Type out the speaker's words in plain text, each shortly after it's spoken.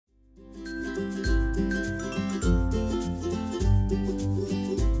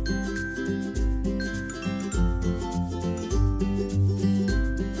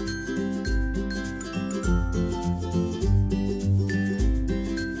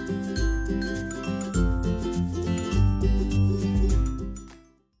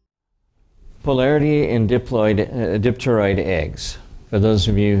Polarity in dipteroid eggs. For those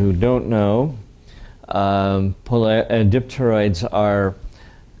of you who don't know, dipteroids are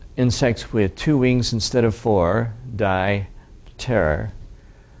insects with 2 wings instead of 4, diptera,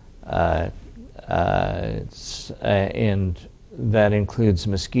 and that includes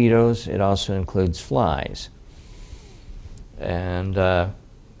mosquitoes. It also includes flies. And for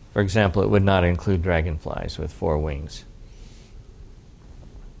example, it would not include dragonflies with 4 wings.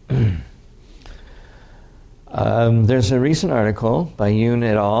 There's a recent article by Yoon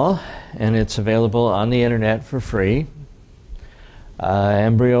et al., and it's available on the internet for free.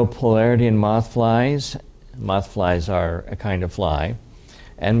 Embryo polarity in mothflies. Mothflies are a kind of fly.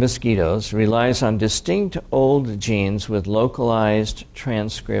 And mosquitoes relies on distinct old genes with localized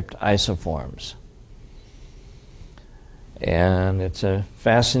transcript isoforms. And it's a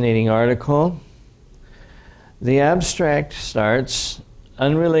fascinating article. The abstract starts,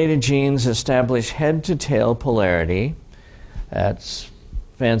 unrelated genes establish head-to-tail polarity. That's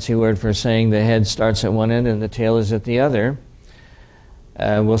a fancy word for saying the head starts at one end and the tail is at the other.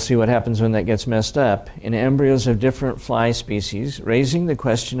 We'll see what happens when that gets messed up in embryos of different fly species, raising the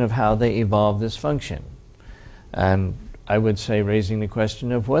question of how they evolve this function. And I would say raising the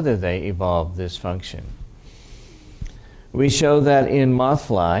question of whether they evolve this function. We show that in moth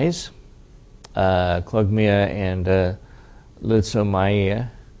flies, Clogmia and Lutzomaia,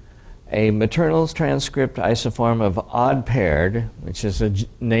 a maternal transcript isoform of odd-paired, which is a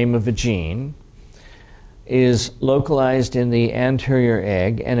name of a gene, is localized in the anterior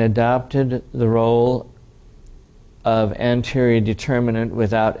egg and adopted the role of anterior determinant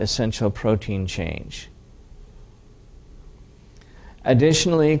without essential protein change.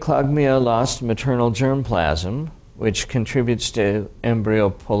 Additionally, Clogmia lost maternal germplasm, which contributes to embryo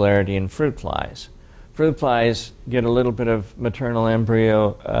polarity in fruit flies. Fruit flies get a little bit of maternal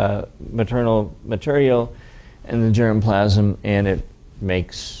maternal material in the germplasm, and it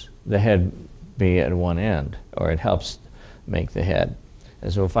makes the head be at one end, or it helps make the head.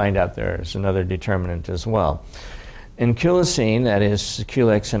 As we'll find out, there's another determinant as well. In culicine, that is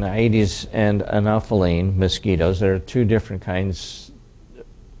Culex and Aedes and Anopheline mosquitoes, there are 2 different kinds,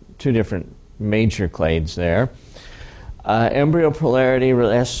 2 different major clades there. Embryo polarity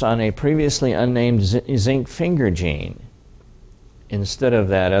rests on a previously unnamed zinc finger gene instead of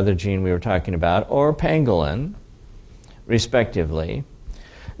that other gene we were talking about, or pangolin, respectively.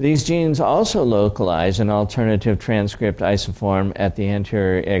 These genes also localize an alternative transcript isoform at the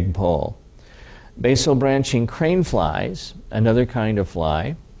anterior egg pole. Basal branching crane flies, another kind of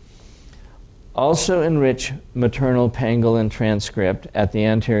fly, also enrich maternal pangolin transcript at the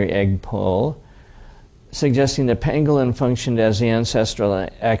anterior egg pole, suggesting that pangolin functioned as the ancestral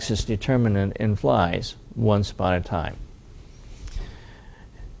axis determinant in flies once upon a time.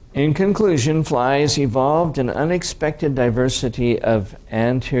 In conclusion, flies evolved an unexpected diversity of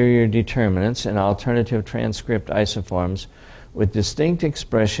anterior determinants and alternative transcript isoforms with distinct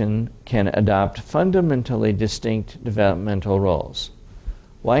expression can adopt fundamentally distinct developmental roles.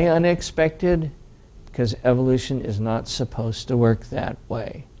 Why unexpected? Because evolution is not supposed to work that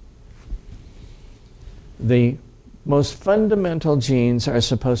way. The most fundamental genes are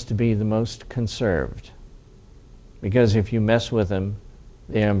supposed to be the most conserved, because if you mess with them,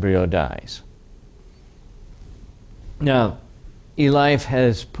 the embryo dies. Now, eLife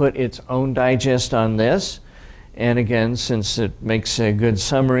has put its own digest on this, and again, since it makes a good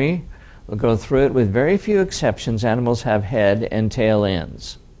summary, we'll go through it. With very few exceptions, animals have head and tail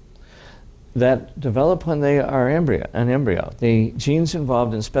ends that develop when they are an embryo. The genes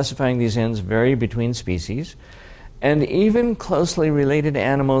involved in specifying these ends vary between species, and even closely related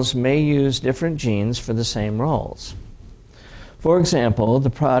animals may use different genes for the same roles. For example, the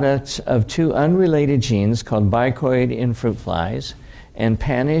products of 2 unrelated genes called bicoid in fruit flies and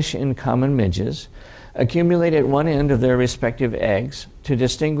panish in common midges accumulate at one end of their respective eggs to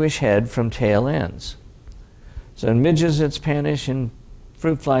distinguish head from tail ends. So in midges it's panish, in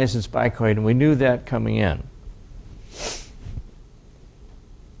fruit flies it's bicoid, and we knew that coming in.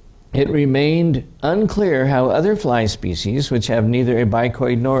 It remained unclear how other fly species, which have neither a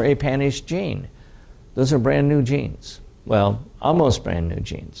bicoid nor a panish gene, those are brand new genes, well, almost brand new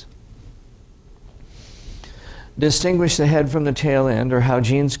genes, distinguish the head from the tail end, or how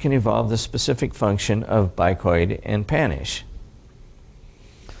genes can evolve the specific function of bicoid and panish.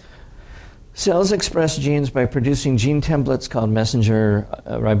 Cells express genes by producing gene templates called messenger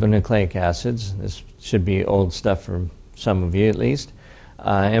ribonucleic acids. This should be old stuff for some of you at least.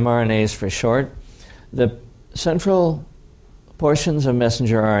 mRNAs for short. The central portions of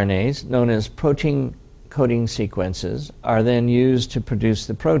messenger RNAs, known as protein coding sequences, are then used to produce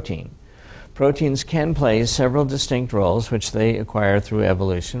the protein. Proteins can play several distinct roles, which they acquire through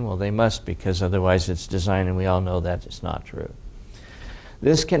evolution. Well, they must, because otherwise it's design, and we all know that is not true.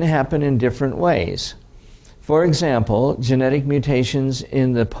 This can happen in different ways. For example, genetic mutations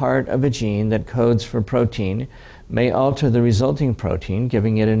in the part of a gene that codes for protein may alter the resulting protein,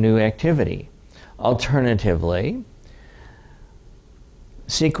 giving it a new activity. Alternatively,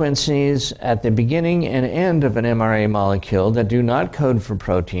 sequences at the beginning and end of an mRNA molecule that do not code for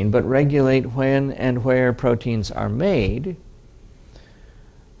protein but regulate when and where proteins are made.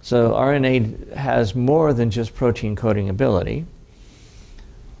 So RNA has more than just protein coding ability,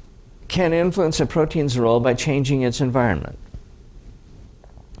 can influence a protein's role by changing its environment.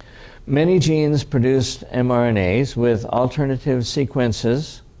 Many genes produce mRNAs with alternative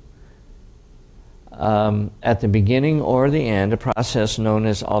sequences at the beginning or the end, a process known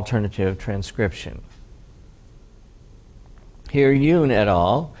as alternative transcription. Here, Yoon et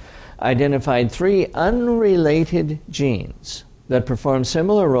al. Identified 3 unrelated genes that perform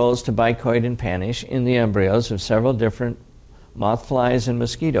similar roles to bicoid and panish in the embryos of several different moth flies and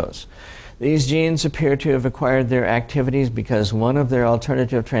mosquitoes. These genes appear to have acquired their activities because one of their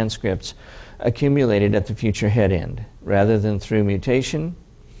alternative transcripts accumulated at the future head end, rather than through mutation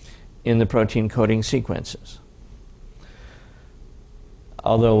in the protein coding sequences.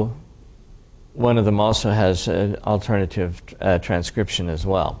 Although one of them also has an alternative transcription as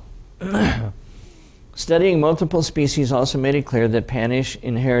well. Studying multiple species also made it clear that panish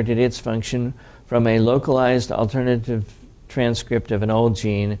inherited its function from a localized alternative transcript of an old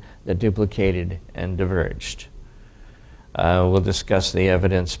gene that duplicated and diverged. We'll discuss the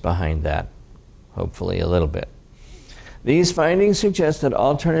evidence behind that, hopefully a little bit. These findings suggest that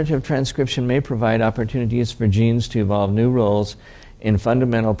alternative transcription may provide opportunities for genes to evolve new roles in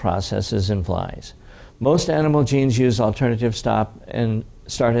fundamental processes in flies. Most animal genes use alternative start and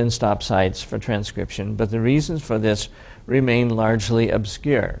stop sites for transcription, but the reasons for this remain largely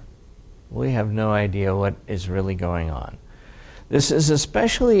obscure. We have no idea what is really going on. This is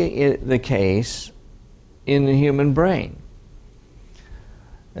especially the case in the human brain.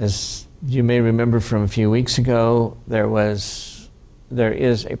 As you may remember from a few weeks ago, there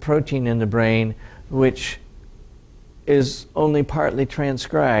is a protein in the brain which is only partly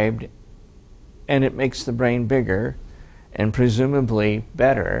transcribed, and it makes the brain bigger and presumably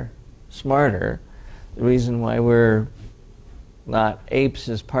better, smarter. The reason why we're not apes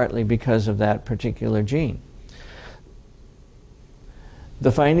is partly because of that particular gene.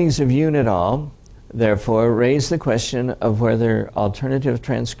 The findings of Yoon et al. Therefore raise the question of whether alternative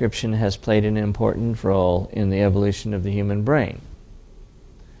transcription has played an important role in the evolution of the human brain.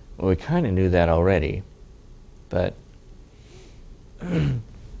 Well, we kind of knew that already, but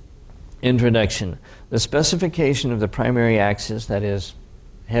introduction. The specification of the primary axis, that is,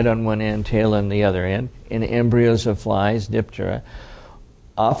 head on one end, tail on the other end, in embryos of flies, Diptera,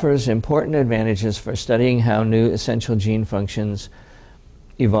 offers important advantages for studying how new essential gene functions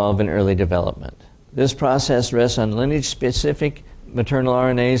evolve in early development. This process rests on lineage-specific maternal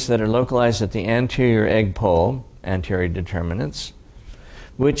RNAs that are localized at the anterior egg pole, anterior determinants,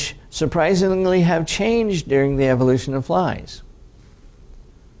 which surprisingly have changed during the evolution of flies.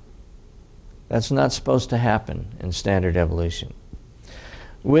 That's not supposed to happen in standard evolution.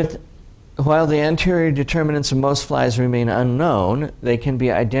 While the anterior determinants of most flies remain unknown, they can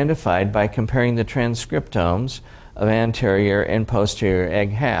be identified by comparing the transcriptomes of anterior and posterior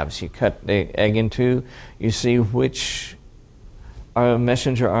egg halves. You cut the egg in two, you see which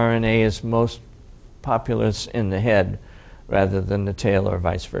messenger RNA is most populous in the head rather than the tail, or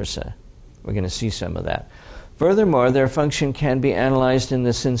vice versa. We're going to see some of that. Furthermore, their function can be analyzed in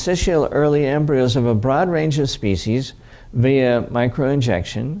the syncytial early embryos of a broad range of species via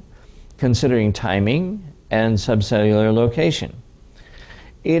microinjection, considering timing and subcellular location.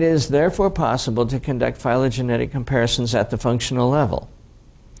 It is therefore possible to conduct phylogenetic comparisons at the functional level.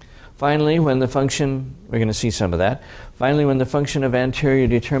 Finally, when the function, we're going to see some of that, finally, when the function of anterior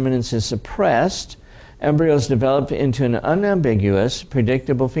determinants is suppressed, embryos develop into an unambiguous,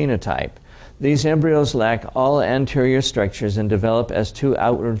 predictable phenotype. These embryos lack all anterior structures and develop as two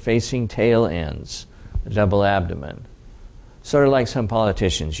outward-facing tail ends, a double abdomen. Sort of like some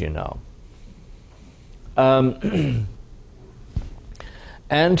politicians you know.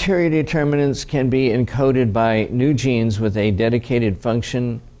 Anterior determinants can be encoded by new genes with a dedicated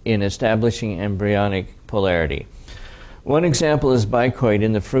function in establishing embryonic polarity. One example is bicoid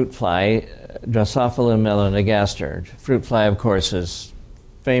in the fruit fly, Drosophila melanogaster. Fruit fly, of course, is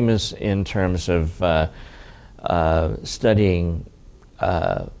famous in terms of studying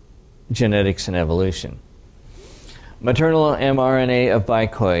genetics and evolution. Maternal mRNA of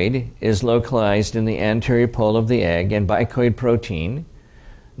bicoid is localized in the anterior pole of the egg, and bicoid protein,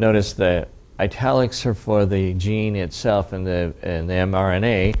 notice the italics are for the gene itself and the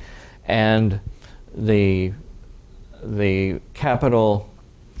mRNA, and the capital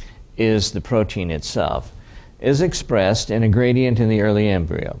is the protein itself, is expressed in a gradient in the early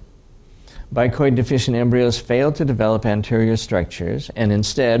embryo. Bicoid deficient embryos fail to develop anterior structures and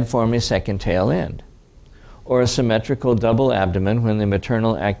instead form a second tail end, or a symmetrical double abdomen when the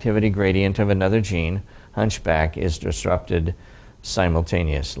maternal activity gradient of another gene, hunchback, is disrupted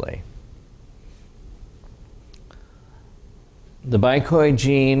simultaneously. The bicoid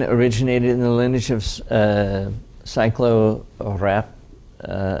gene originated in the lineage of cycloraphin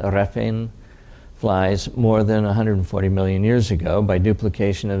flies more than 140 million years ago by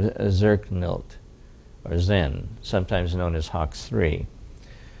duplication of zirconilt, or Zen, sometimes known as HOX3.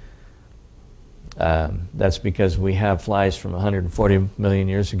 That's because we have flies from 140 million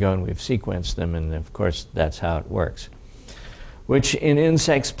years ago and we've sequenced them, and of course that's how it works, which in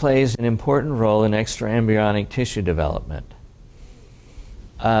insects plays an important role in extraembryonic tissue development.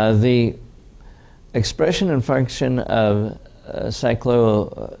 The expression and function of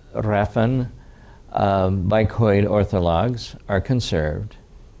cycloraphin bicoid orthologs are conserved,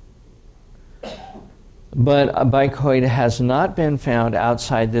 but a bicoid has not been found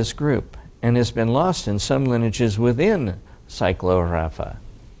outside this group and has been lost in some lineages within Cyclorapha.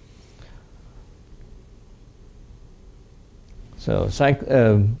 So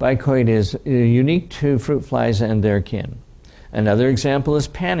bicoid is unique to fruit flies and their kin. Another example is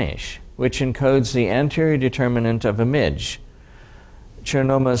panish, which encodes the anterior determinant of a midge,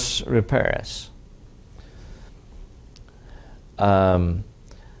 Chernomus riparis.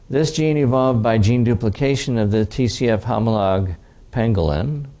 This gene evolved by gene duplication of the TCF homolog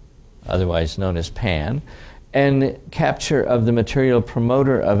pangolin, otherwise known as PAN, and capture of the material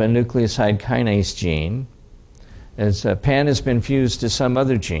promoter of a nucleoside kinase gene. As PAN has been fused to some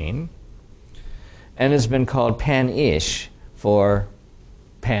other gene and has been called PAN-ish for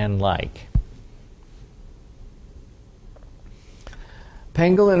pan-like.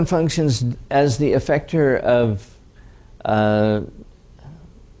 Pangolin functions as the effector of I'm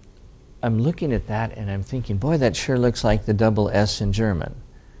looking at that and I'm thinking, boy, that sure looks like the double S in German,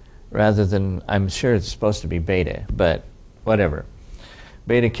 rather than, I'm sure it's supposed to be beta, but whatever.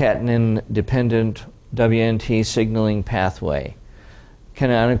 Beta-catenin dependent WNT signaling pathway,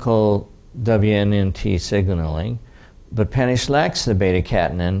 canonical WNT signaling, but panish lacks the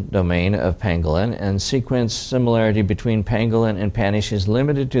beta-catenin domain of pangolin, and sequence similarity between pangolin and panish is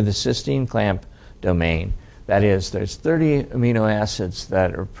limited to the cysteine clamp domain. That is, there's 30 amino acids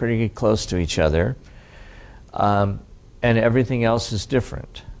that are pretty close to each other, and everything else is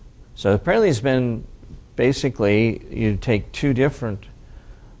different. So apparently it's been basically, you take two different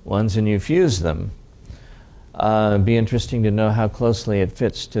ones and you fuse them. It'd be interesting to know how closely it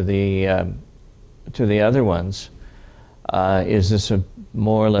fits to the other ones. Is this a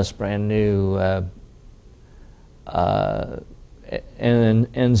more or less brand new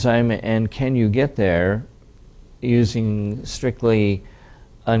enzyme, and can you get there using strictly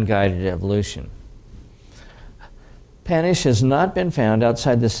unguided evolution? Panish has not been found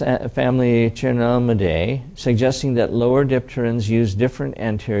outside the family Chernomidae, suggesting that lower dipterans use different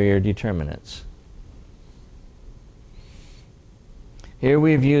anterior determinants. Here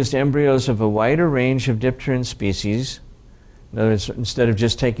we've used embryos of a wider range of dipteran species, notice instead of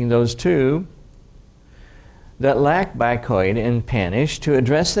just taking those two, that lack bicoid and panish to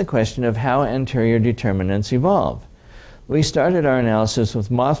address the question of how anterior determinants evolve. We started our analysis with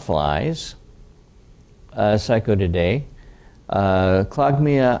moth flies, Psychodidae,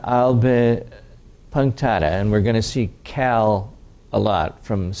 Clogmia albipunctata, and we're going to see cal a lot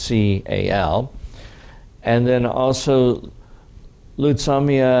from CAL, and then also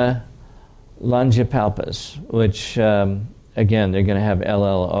Lutzomia longipalpus, which again they're going to have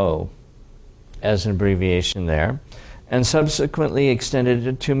LLO as an abbreviation there, and subsequently extended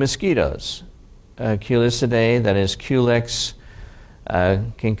it to mosquitoes, Culicidae, that is Culex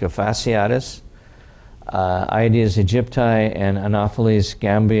cincofasciatus, Aedes aegypti, and Anopheles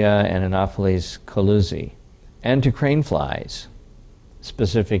gambia and Anopheles coluzi, and to crane flies,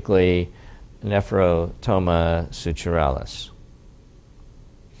 specifically Nephrotoma suturalis.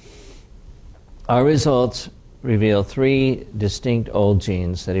 Our results reveal three distinct old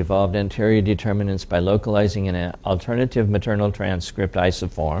genes that evolved anterior determinants by localizing an alternative maternal transcript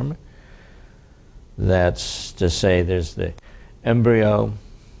isoform. That's to say there's the embryo,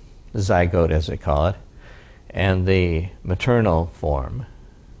 the zygote as they call it, and the maternal form.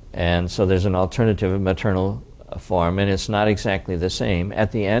 And so there's an alternative maternal form, and it's not exactly the same,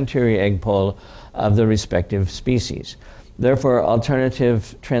 at the anterior egg pole of the respective species. Therefore,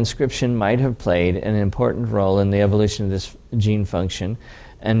 alternative transcription might have played an important role in the evolution of this gene function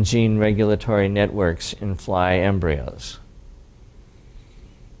and gene regulatory networks in fly embryos.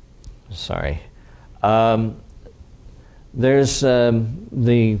 Sorry. There's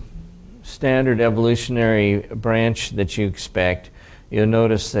the standard evolutionary branch that you expect. You'll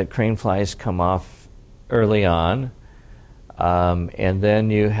notice that crane flies come off early on, and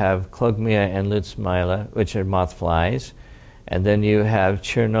then you have Clogmia and Lutzmila, which are moth flies, and then you have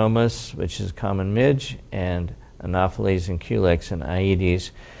Chironomus, which is common midge, and Anopheles and Culex and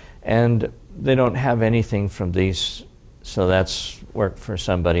Aedes, and they don't have anything from these, so that's work for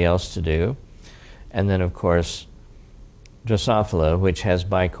somebody else to do. And then, of course, Drosophila, which has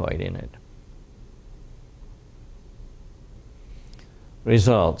bicoid in it.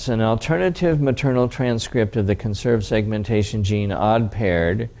 Results. An alternative maternal transcript of the conserved segmentation gene odd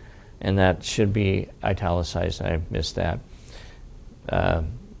paired, and that should be italicized, I missed that.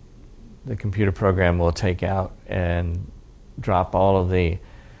 The computer program will take out and drop all of the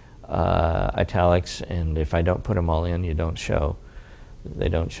italics, and if I don't put them all in, they don't show.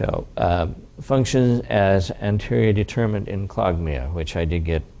 Functions as anterior determinant in Clogmia, which I did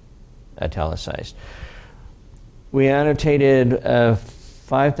get italicized. We annotated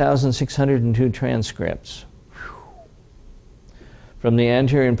 5,602 transcripts from the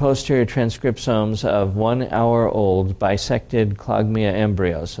anterior and posterior transcriptomes of 1 hour old bisected Clogmia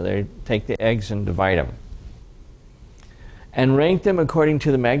embryos. So they take the eggs and divide them, and rank them according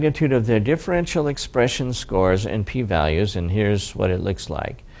to the magnitude of their differential expression scores and p-values, and here's what it looks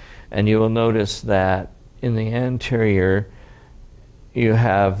like. And you will notice that in the anterior you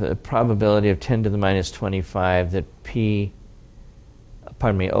have a probability of 10 to the minus 25 that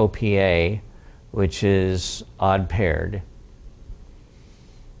OPA, which is odd paired,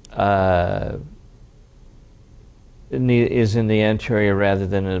 is in the anterior rather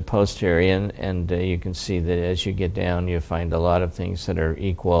than in the posterior, and you can see that as you get down you find a lot of things that are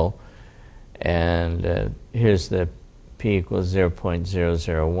equal, and here's the p equals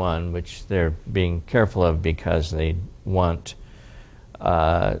 0.001, which they're being careful of because they want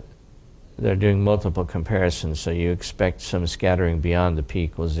they're doing multiple comparisons, so you expect some scattering beyond the p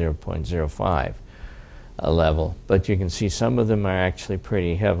equals 0.05 level, but you can see some of them are actually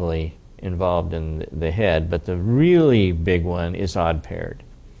pretty heavily involved in the head, but the really big one is odd paired.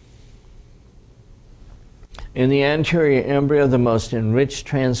 In the anterior embryo, the most enriched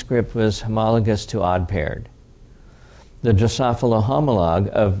transcript was homologous to odd paired. The Drosophila homologue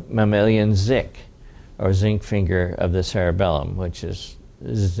of mammalian zinc, or zinc finger of the cerebellum, which is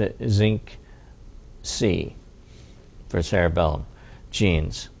zinc C for cerebellum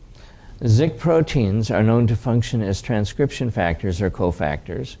genes. Zinc proteins are known to function as transcription factors or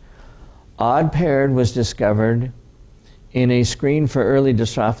cofactors. Odd paired was discovered in a screen for early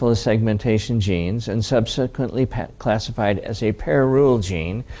Drosophila segmentation genes and subsequently classified as a pair rule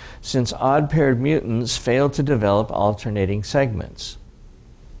gene, since odd paired mutants failed to develop alternating segments.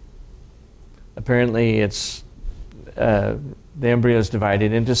 Apparently it's the embryo is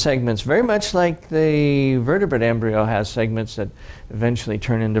divided into segments, very much like the vertebrate embryo has segments that eventually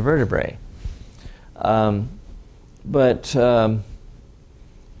turn into vertebrae. But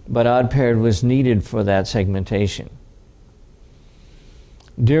odd paired was needed for that segmentation.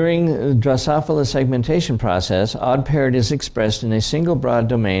 During the Drosophila segmentation process, odd paired is expressed in a single broad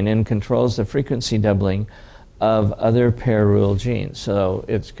domain and controls the frequency doubling of other pair rule genes. So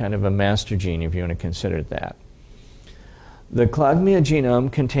it's kind of a master gene if you want to consider it that. The Clogmia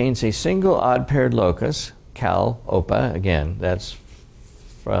genome contains a single odd paired locus, Llo-opa, again, that's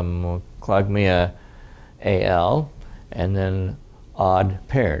from Clogmia AL, and then odd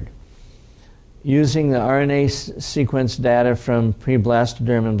paired. Using the RNA sequence data from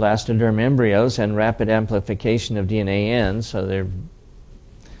pre-blastoderm and blastoderm embryos and rapid amplification of DNA ends, so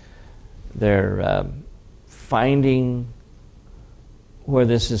they're finding where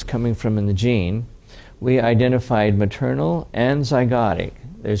this is coming from in the gene, we identified maternal and zygotic.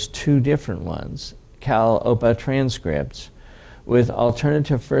 There's two different ones, Llo-opa transcripts, with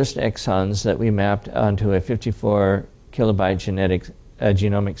alternative first exons that we mapped onto a 54 kilobyte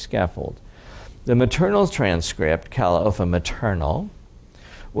genomic scaffold. The maternal transcript, Llo-opa maternal,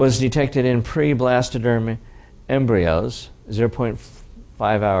 was detected in pre-blastoderm embryos, 0.5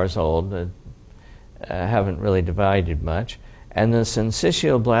 hours old, haven't really divided much, and the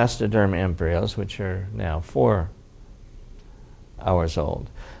syncytial blastoderm embryos, which are now 4 hours old.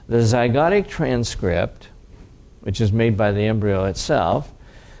 The zygotic transcript, which is made by the embryo itself,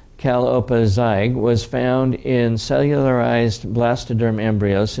 Llo-opa zyge was found in cellularized blastoderm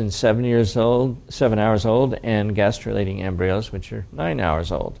embryos in 7 hours old, and gastrulating embryos, which are 9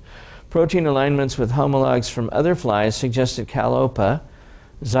 hours old. Protein alignments with homologs from other flies suggest that Llo-opa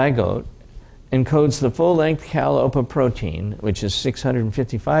zygote encodes the full-length Llo-opa protein, which is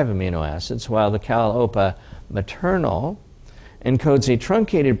 655 amino acids, while the Llo-opa maternal encodes a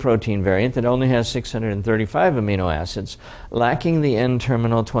truncated protein variant that only has 635 amino acids, lacking the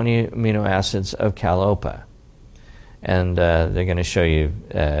N-terminal 20 amino acids of Llo-opa. And they're going to show you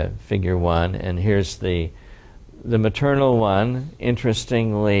figure 1, and here's the maternal one,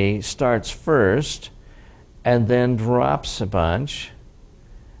 interestingly, starts first and then drops a bunch,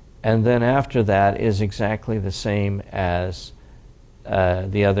 and then after that is exactly the same as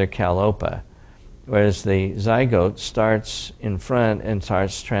the other Llo-opa. Whereas the zygote starts in front and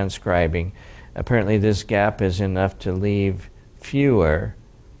starts transcribing. Apparently this gap is enough to leave fewer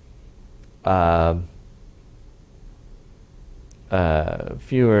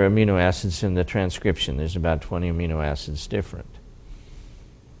amino acids in the transcription. There's about 20 amino acids different.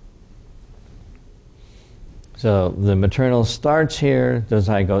 So the maternal starts here, the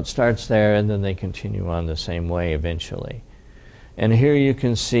zygote starts there, and then they continue on the same way eventually. And here you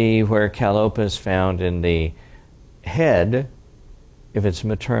can see where Llo-opa is found in the head, if it's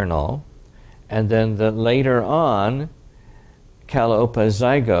maternal, and then later on, Llo-opa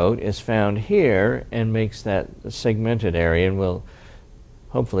zygote is found here and makes that segmented area, and we'll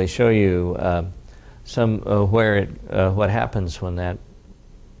hopefully show you what happens when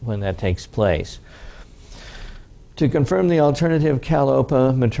that takes place. To confirm the alternative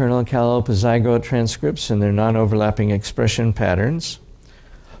Llo-opa maternal and Llo-opa zygote transcripts and their non-overlapping expression patterns,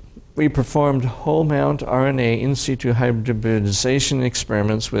 we performed whole mount RNA in situ hybridization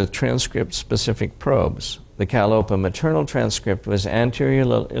experiments with transcript-specific probes. The Llo-opa maternal transcript was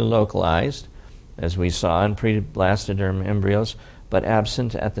anteriorly localized, as we saw in pre-blastoderm embryos, but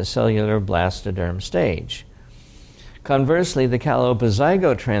absent at the cellular blastoderm stage. Conversely, the Llo-opa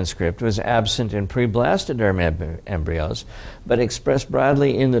zygote transcript was absent in pre-blastoderm embryos, but expressed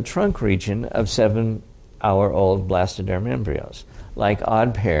broadly in the trunk region of 7-hour-old blastoderm embryos, like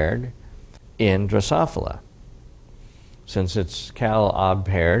odd-paired in Drosophila. Since it's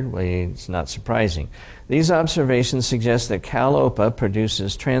odd-paired, it's not surprising. These observations suggest that Llo-opa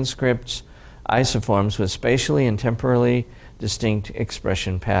produces transcripts isoforms with spatially and temporally distinct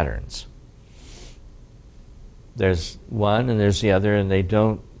expression patterns. There's one and there's the other, and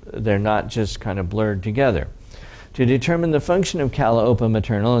they're not just kind of blurred together. To determine the function of Llo-opa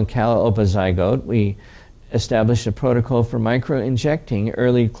maternal and Llo-opa zygote, we established a protocol for micro-injecting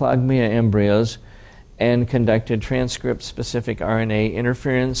early Clogmia embryos and conducted transcript-specific RNA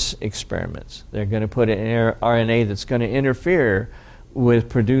interference experiments. They're going to put an RNA that's going to interfere with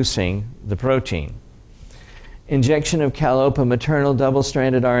producing the protein. Injection of Llo-opa maternal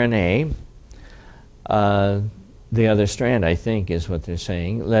double-stranded RNA, the other strand, I think, is what they're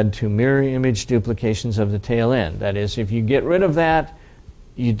saying, led to mirror image duplications of the tail end. That is, if you get rid of that,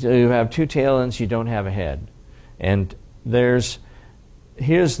 you have two tail ends, you don't have a head. And here's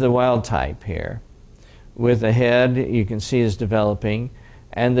the wild type here. With the head, you can see is developing,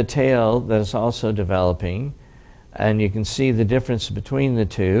 and the tail that is also developing, and you can see the difference between the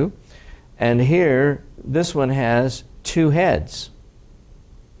two. And here, this one has two heads.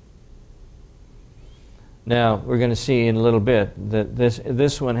 Now, we're going to see in a little bit that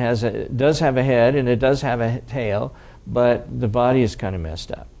this one does have a head and it does have a tail, but the body is kind of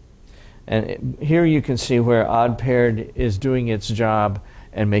messed up. And here you can see where odd-paired is doing its job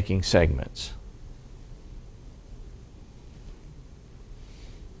and making segments.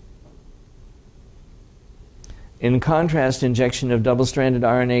 In contrast, injection of double-stranded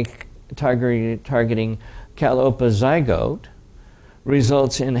RNA targeting Llo-opa zygote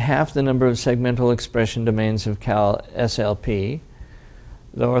results in half the number of segmental expression domains of SLP,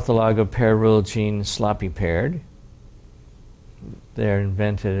 the orthologo pair rule gene sloppy paired. They're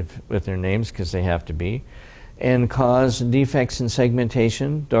inventive with their names because they have to be, and cause defects in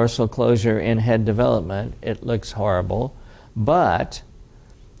segmentation, dorsal closure, and head development. It looks horrible, but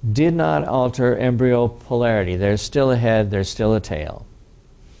did not alter embryo polarity. There's still a head, there's still a tail.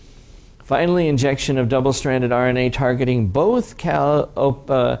 Finally, injection of double-stranded RNA targeting both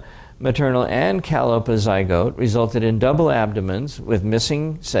Llo-opa maternal and Llo-opa zygote resulted in double abdomens with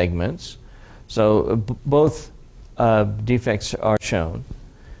missing segments. So both defects are shown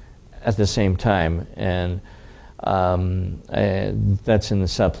at the same time, and that's in the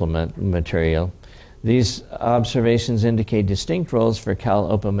supplement material. These observations indicate distinct roles for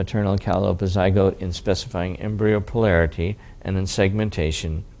Llo-opa maternal and Llo-opa zygote in specifying embryo polarity and in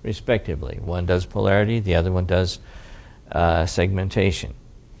segmentation, respectively. One does polarity, the other one does segmentation.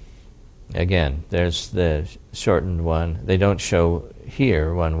 Again, there's the shortened one. They don't show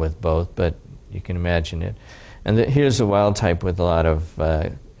here one with both, but you can imagine it. And here's a wild type with a lot of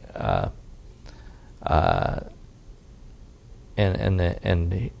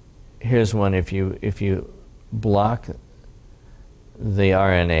and here's one. If you block the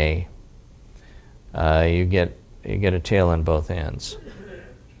RNA, you get a tail on both ends.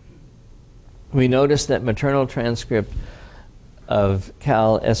 We notice that maternal transcript of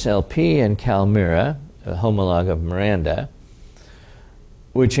cal-SLP and cal-MIRA, a homolog of Miranda,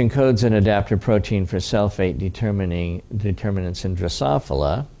 which encodes an adapter protein for cell fate determinants in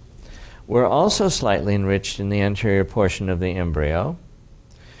Drosophila, were also slightly enriched in the anterior portion of the embryo.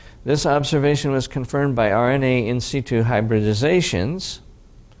 This observation was confirmed by RNA in situ hybridizations,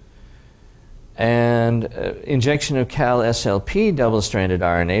 and injection of cal-SLP double-stranded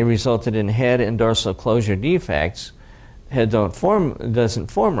RNA resulted in head and dorsal closure defects. Head doesn't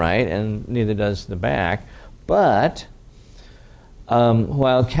form right, and neither does the back. But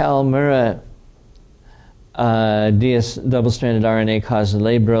while cal-MIRA double-stranded RNA caused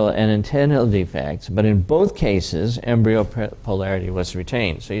labral and antennal defects, but in both cases, embryo polarity was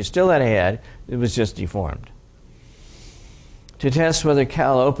retained. So you still had a head, it was just deformed. To test whether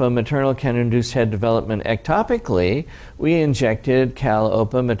Llo-opa maternal can induce head development ectopically, we injected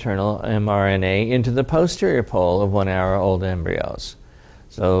Llo-opa maternal mRNA into the posterior pole of 1-hour-old embryos.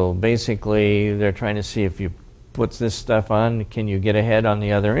 So basically, they're trying to see if you put this stuff on, can you get a head on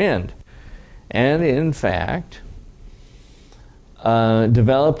the other end? And in fact,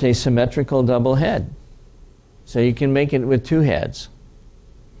 developed a symmetrical double head. So you can make it with two heads,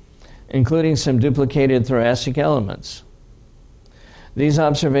 including some duplicated thoracic elements. These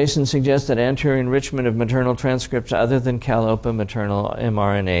observations suggest that anterior enrichment of maternal transcripts other than Llo-opa maternal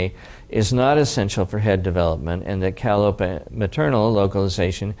mRNA is not essential for head development, and that Llo-opa maternal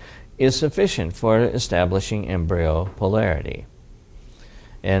localization is sufficient for establishing embryo polarity.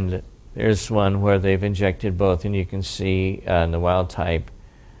 And there's one where they've injected both, and you can see in the wild type,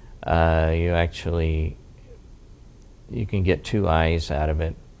 you can get two eyes out of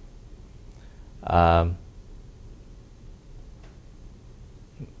it.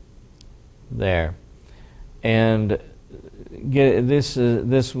 There, and this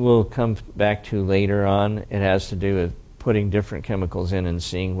will come back to later on. It has to do with putting different chemicals in and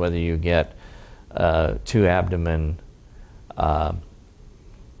seeing whether you get two abdomen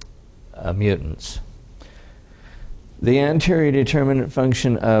mutants. The anterior determinant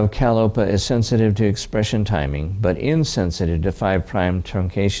function of Llo-opa is sensitive to expression timing, but insensitive to 5'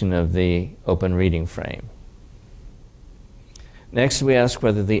 truncation of the open reading frame. Next, we ask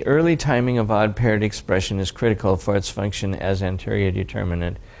whether the early timing of odd-paired expression is critical for its function as anterior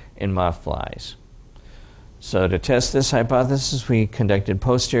determinant in moth flies. So to test this hypothesis, we conducted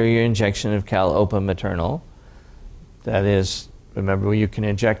posterior injection of Llo-opa maternal. That is, remember, you can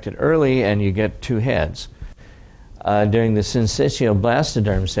inject it early and you get two heads. During the syncytial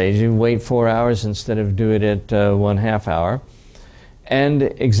blastoderm stage, you wait 4 hours instead of do it at 1/2 hour. And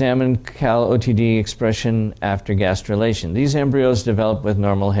examine cal-OTD expression after gastrulation. These embryos develop with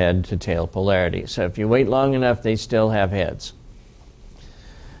normal head to tail polarity. So if you wait long enough, they still have heads.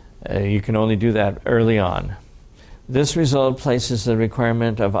 You can only do that early on. This result places the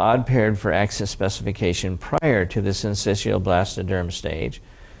requirement of odd paired for axis specification prior to the syncytial blastoderm stage.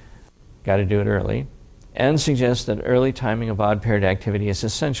 Got to do it early. And suggests that early timing of odd paired activity is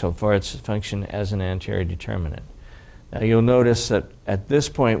essential for its function as an anterior determinant. Now you'll notice that at this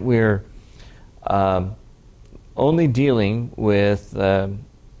point we're only dealing with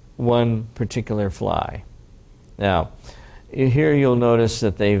one particular fly. Now here you'll notice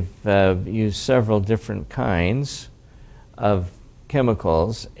that they've used several different kinds of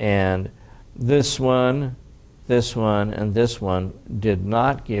chemicals, and this one, and this one did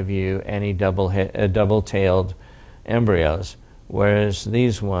not give you any double-tailed embryos, whereas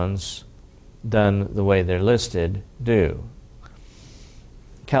these ones, done the way they're listed, do.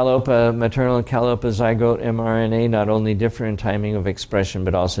 Llo-opa maternal and Llo-opa zygote mRNA not only differ in timing of expression,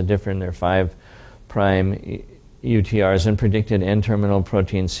 but also differ in their 5' UTRs and predicted N-terminal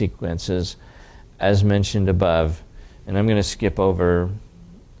protein sequences, as mentioned above. And I'm going to skip over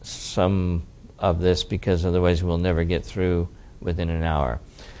some of this because otherwise we'll never get through within an hour.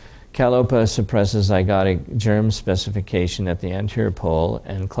 Llo-opa suppresses zygotic germ specification at the anterior pole,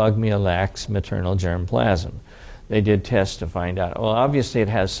 and Clogmia lacks maternal germplasm. They did tests to find out. Well, obviously it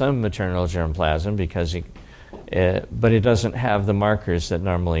has some maternal germplasm because but it doesn't have the markers that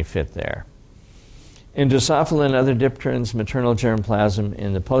normally fit there. In Drosophila and other dipterans, maternal germplasm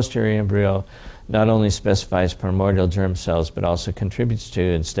in the posterior embryo not only specifies primordial germ cells, but also contributes to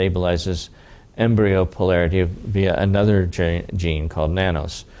and stabilizes embryo polarity via another gene called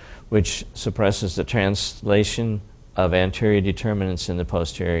nanos, which suppresses the translation of anterior determinants in the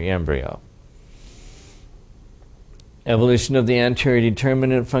posterior embryo. Evolution of the anterior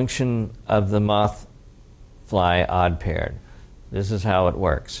determinant function of the moth fly odd-paired. This is how it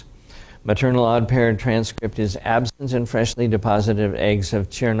works. Maternal odd-paired transcript is absent in freshly deposited eggs of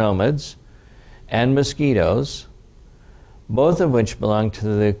chironomids and mosquitoes, both of which belong to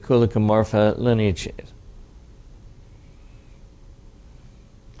the Culicomorpha lineage.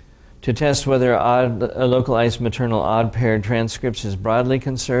 To test whether localized maternal odd-paired transcripts is broadly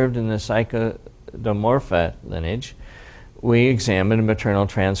conserved in the Cyclodomorpha lineage, we examined maternal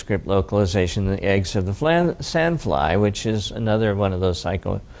transcript localization in the eggs of the sandfly, which is another one of those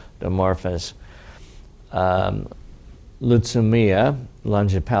Cyclodomorphas, Lutzumia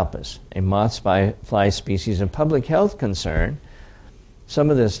longipalpus, a moth fly species of public health concern.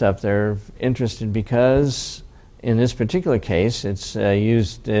 Some of this stuff they're interested because in this particular case it's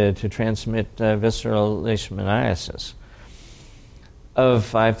used to transmit visceral leishmaniasis. Of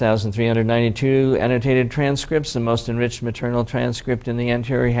 5,392 annotated transcripts, the most enriched maternal transcript in the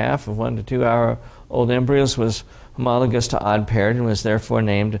anterior half of 1 to 2 hour old embryos was homologous to odd paired and was therefore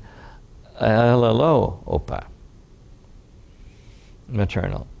named Llo-opa,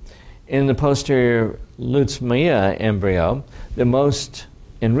 maternal. In the posterior Lutzumia embryo, the most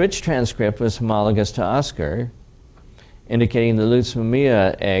enriched transcript was homologous to Oscar, indicating the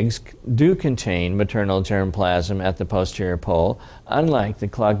Lutzumia eggs do contain maternal germplasm at the posterior pole, unlike the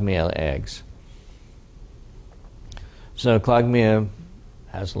Clogmia eggs. So Clogmia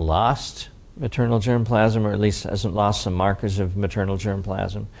has lost maternal germplasm, or at least hasn't lost some markers of maternal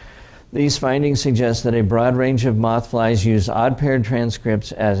germplasm. These findings suggest that a broad range of moth flies use odd-paired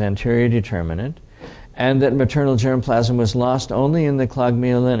transcripts as anterior determinant, and that maternal germplasm was lost only in the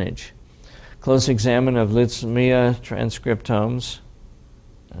Clogmia lineage. Close examine of Lutzumia transcriptomes,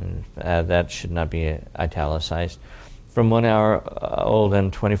 that should not be italicized, from 1 hour old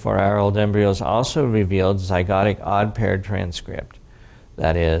and 24 hour old embryos also revealed zygotic odd-paired transcript.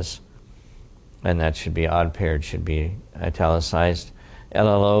 That is, and that should be odd-paired, should be italicized,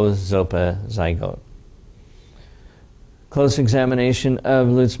 Llo-opa zygote. Close examination of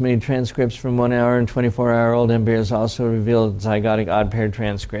Lutzumia transcripts from 1 hour and 24 hour old embryos also revealed zygotic odd-paired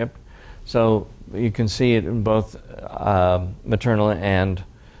transcript. So you can see it in both maternal and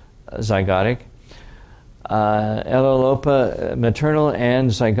zygotic. Llo-opa maternal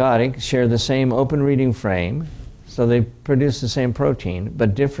and zygotic share the same open reading frame, so they produce the same protein,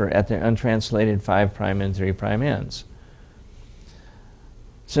 but differ at their untranslated 5' and 3' ends.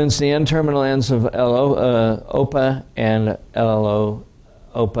 Since the N-terminal ends of Llo-opa and Llo-opa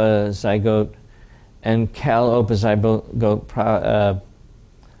zygote and Cal-opa zygote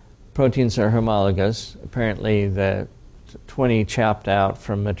proteins are homologous, apparently the 20 chopped out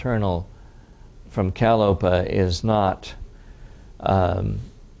from maternal from Cal-opa is not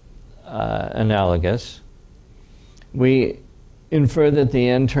analogous. We infer that the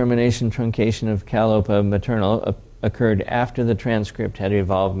N-termination truncation of Cal-opa maternal occurred after the transcript had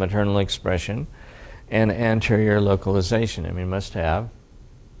evolved maternal expression and anterior localization. I mean, must have,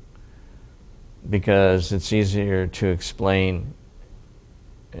 because it's easier to explain,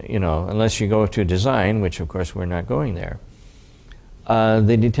 you know, unless you go to design, which of course we're not going there.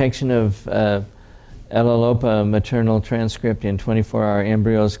 The detection of Llo-opa maternal transcript in 24-hour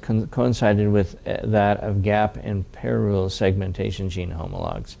embryos coincided with that of gap and parallel segmentation gene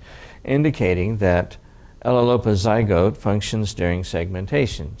homologs, indicating that Llo-opa zygote functions during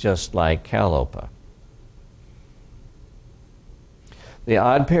segmentation, just like Cal-opa. The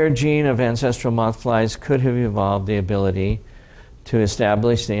odd-paired gene of ancestral moth flies could have evolved the ability to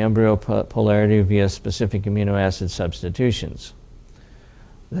establish the embryo polarity via specific amino acid substitutions.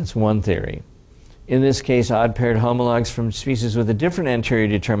 That's one theory. In this case, odd-paired homologs from species with a different anterior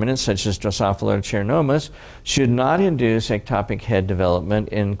determinant, such as Drosophila or Chironomus, should not induce ectopic head development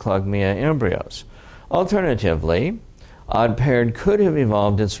in Clogmia embryos. Alternatively, odd-paired could have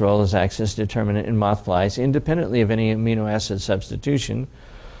evolved its role as axis determinant in moth flies independently of any amino acid substitution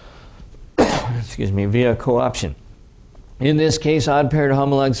excuse me, via co-option. In this case, odd-paired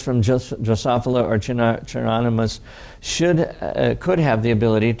homologs from Drosophila or Chironomus could have the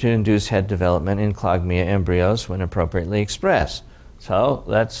ability to induce head development in Clogmia embryos when appropriately expressed. So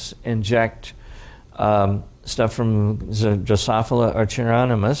let's inject stuff from Drosophila or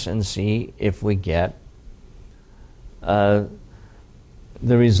Chironomus and see if we get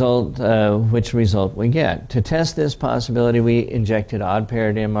which result we get. To test this possibility, we injected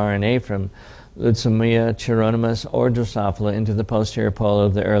odd-paired mRNA from Lyo-opa, Chironomus, or Drosophila into the posterior pole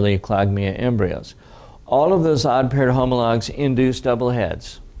of the early Clogmia embryos. All of those odd-paired homologs induce double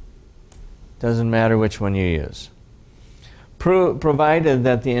heads. Doesn't matter which one you use. Provided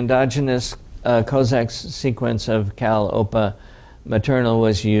that the endogenous Kozak sequence of Llo-opa maternal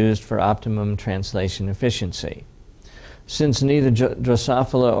was used for optimum translation efficiency. Since neither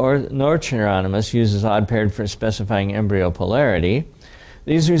Drosophila nor Chironomus uses odd-paired for specifying embryo polarity,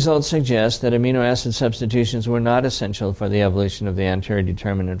 these results suggest that amino acid substitutions were not essential for the evolution of the anterior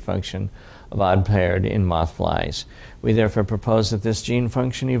determinant function of odd-paired in moth flies. We therefore propose that this gene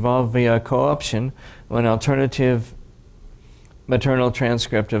function evolved via co-option when alternative maternal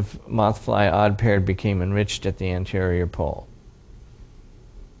transcript of moth fly odd-paired became enriched at the anterior pole.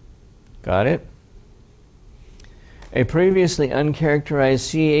 Got it? A previously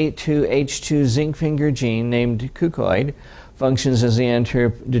uncharacterized C82H2 zinc finger gene named cucoid functions as the anterior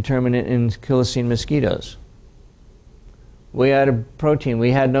determinant in chilocene mosquitoes. We had a protein.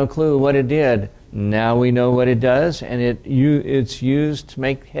 We had no clue what it did. Now we know what it does, and it's used to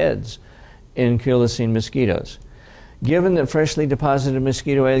make heads in chilocene mosquitoes. Given that freshly deposited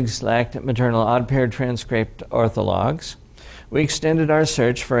mosquito eggs lacked maternal odd-paired transcript orthologs, we extended our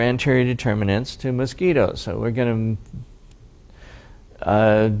search for anterior determinants to mosquitoes. So we're going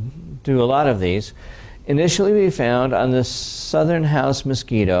to do a lot of these. Initially, we found on the southern house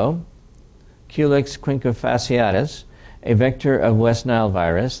mosquito, Culex quinquefasciatus, a vector of West Nile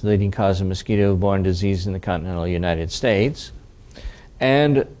virus, the leading cause of mosquito-borne disease in the continental United States,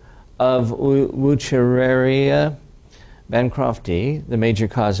 and of Wuchereria bancrofti, the major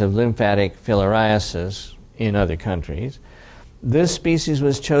cause of lymphatic filariasis in other countries. This species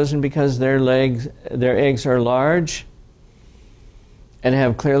was chosen because their eggs are large and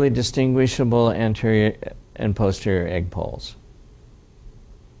have clearly distinguishable anterior and posterior egg poles.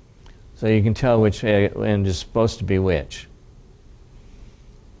 So you can tell which end is supposed to be which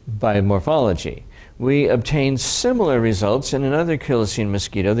by morphology. We obtained similar results in another chilocene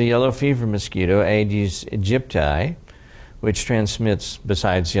mosquito, the yellow fever mosquito, Aedes aegypti, which transmits,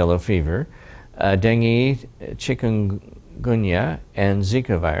 besides yellow fever, dengue, chikungunya, and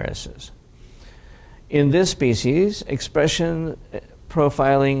Zika viruses. In this species, expression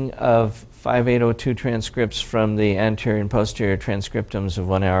profiling of 5802 transcripts from the anterior and posterior transcriptomes of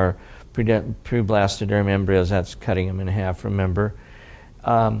 1 hour preblastoderm embryos, that's cutting them in half, remember,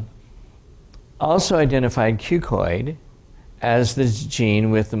 also identified cucoid as the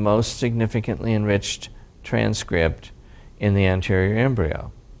gene with the most significantly enriched transcript in the anterior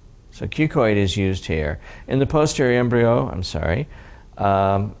embryo. So cucoid is used here. In the posterior embryo,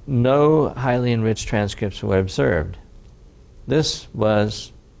 no highly enriched transcripts were observed. This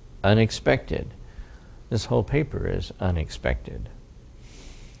was unexpected. This whole paper is unexpected.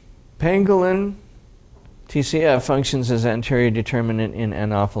 Pangolin TCF functions as anterior determinant in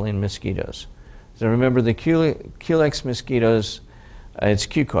Anopheline mosquitoes. So remember the Culex mosquitoes, it's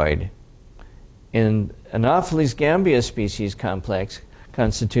cucoid. In Anopheles gambia species complex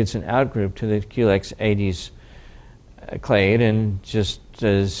constitutes an outgroup to the Culex Aedes clade, and just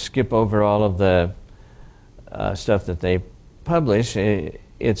skip over all of the stuff that they publish.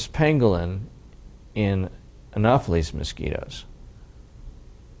 It's pangolin in Anopheles mosquitoes,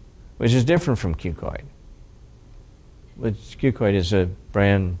 which is different from cucoid. Which cucoid is a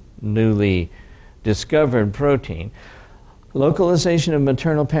brand newly discovered protein. Localization of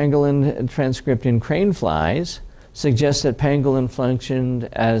maternal pangolin transcript in crane flies suggests that pangolin functioned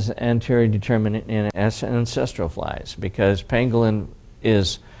as anterior determinant in ancestral flies, because pangolin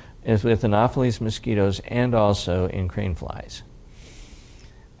is with Anopheles mosquitoes and also in crane flies.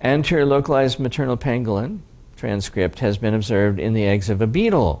 Anterior localized maternal pangolin transcript has been observed in the eggs of a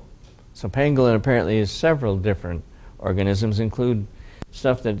beetle. So pangolin apparently is several different organisms, include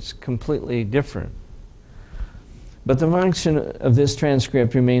stuff that's completely different. But the function of this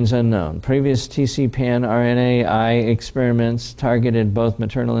transcript remains unknown. Previous TC-pan RNA-I experiments targeted both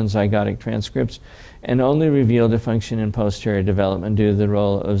maternal and zygotic transcripts and only revealed a function in posterior development due to the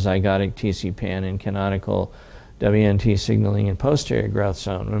role of zygotic TC-pan in canonical WNT signaling in posterior growth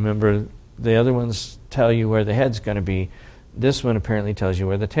zone. Remember, the other ones tell you where the head's going to be. This one apparently tells you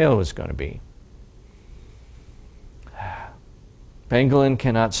where the tail was going to be. Pangolin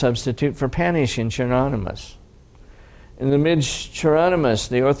cannot substitute for panish in Chironomus. In the mid-Chironomus,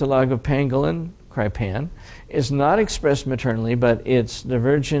 the ortholog of pangolin, crypan, is not expressed maternally, but its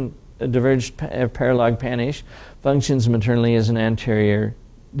diverged paralog panish functions maternally as an anterior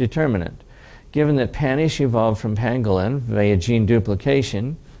determinant. Given that Panish evolved from pangolin via gene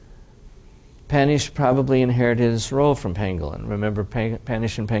duplication, Panish probably inherited this role from pangolin. Remember,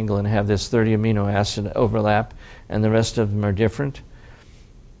 Panish and pangolin have this 30 amino acid overlap, and the rest of them are different.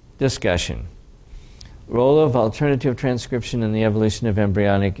 Discussion. Role of alternative transcription in the evolution of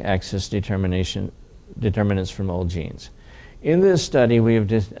embryonic axis determinants from old genes. In this study, we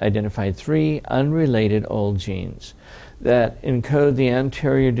have identified 3 unrelated old genes that encode the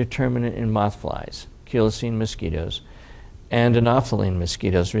anterior determinant in mothflies, chelicine mosquitoes, and anopheline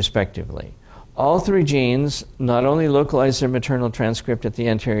mosquitoes, respectively. All 3 genes not only localize their maternal transcript at the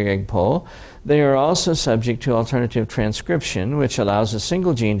anterior egg pole, they are also subject to alternative transcription, which allows a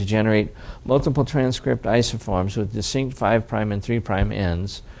single gene to generate multiple transcript isoforms with distinct 5' and 3'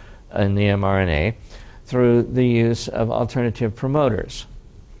 ends in the mRNA through the use of alternative promoters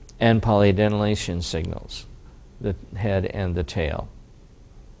and polyadenylation signals, the head and the tail.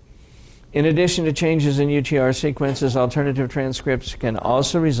 In addition to changes in UTR sequences, alternative transcripts can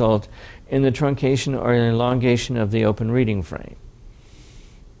also result in the truncation or elongation of the open reading frame.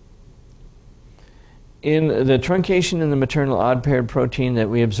 In the truncation in the maternal odd-paired protein that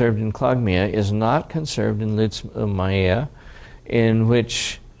we observed in Clogmia is not conserved in Lyo-opa, in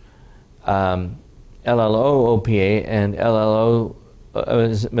which Llo-opa and LLO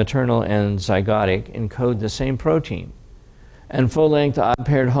maternal and zygotic encode the same protein. And full-length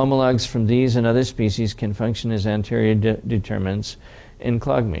odd-paired homologs from these and other species can function as anterior determinants in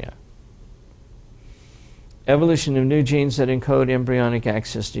Clogmia. Evolution of new genes that encode embryonic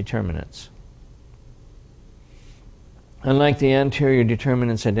axis determinants. Unlike the anterior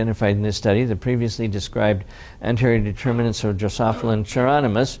determinants identified in this study, the previously described anterior determinants of Drosophila and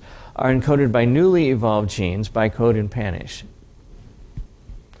Chironomus are encoded by newly evolved genes, bicode and Panish.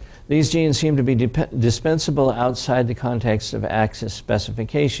 These genes seem to be dispensable outside the context of axis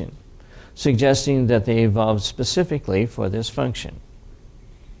specification, suggesting that they evolved specifically for this function,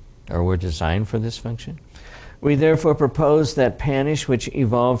 or were designed for this function. We therefore propose that Panish, which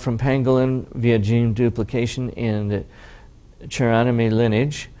evolved from pangolin via gene duplication in the Chironomy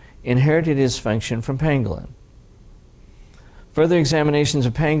lineage, inherited its function from pangolin. Further examinations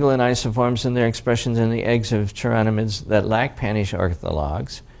of pangolin isoforms and their expressions in the eggs of chironomids that lack Panish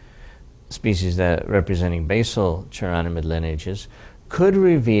orthologs, species that representing basal chironomid lineages, could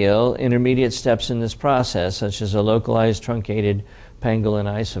reveal intermediate steps in this process, such as a localized truncated pangolin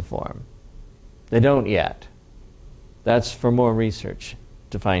isoform. They don't yet. That's for more research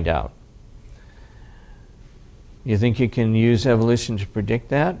to find out. You think you can use evolution to predict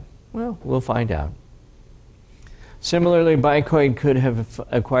that? Well, we'll find out. Similarly, bicoid could have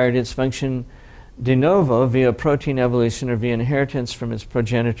acquired its function de novo via protein evolution or via inheritance from its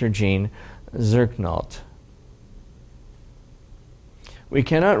progenitor gene, Zerknalt. We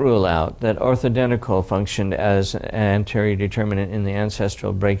cannot rule out that orthodentical functioned as an anterior determinant in the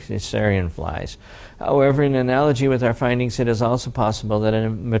ancestral Brachycerian flies. However, in analogy with our findings, it is also possible that a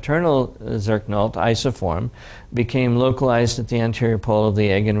maternal Zerknalt isoform became localized at the anterior pole of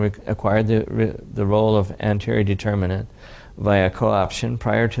the egg and acquired the role of anterior determinant via co-option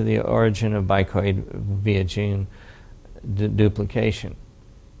prior to the origin of bicoid via gene duplication.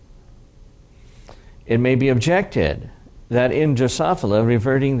 It may be objected that in Drosophila,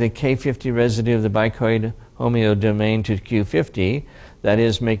 reverting the K50 residue of the bicoid homeodomain to Q50, that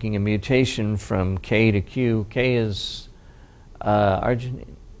is, making a mutation from K to Q. K is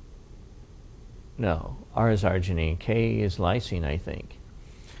arginine. No, R is arginine. K is lysine, I think.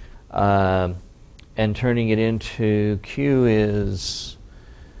 And turning it into Q is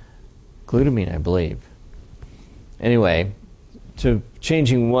glutamine, I believe. Anyway, so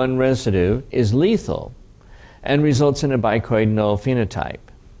changing one residue is lethal and results in a bicoid null phenotype.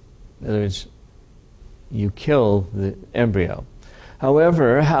 In other words, you kill the embryo.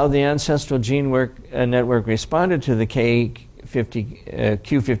 However, how the ancestral gene network responded to the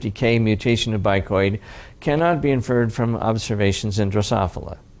Q50K mutation of bicoid cannot be inferred from observations in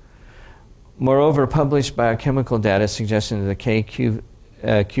Drosophila. Moreover, published biochemical data suggesting that the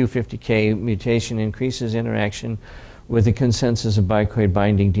Q50K mutation increases interaction with the consensus of bicoid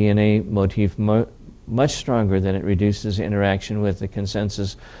binding DNA motif much stronger than it reduces interaction with the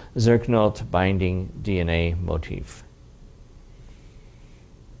consensus Zerknalt binding DNA motif.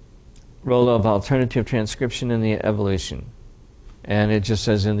 Role of alternative transcription in the evolution. And it just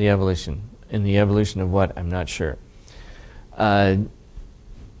says in the evolution. In the evolution of what? I'm not sure. Recent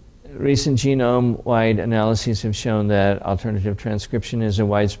genome-wide analyses have shown that alternative transcription is a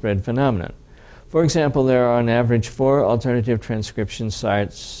widespread phenomenon. For example, there are on average 4 alternative transcription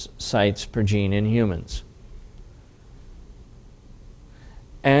sites per gene in humans.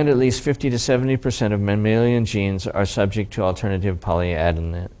 and at least 50 to 70% of mammalian genes are subject to alternative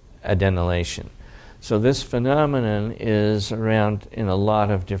polyadenylation. So this phenomenon is around in a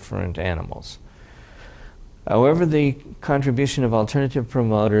lot of different animals. However, the contribution of alternative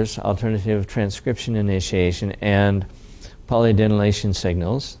promoters, alternative transcription initiation, and polyadenylation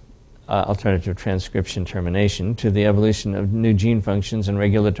signals, alternative transcription termination, to the evolution of new gene functions and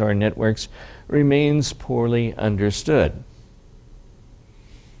regulatory networks remains poorly understood.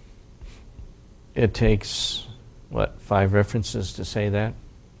 It takes, 5 references to say that?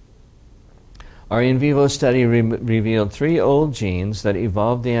 Our in vivo study revealed 3 old genes that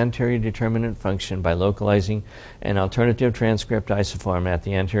evolved the anterior determinant function by localizing an alternative transcript isoform at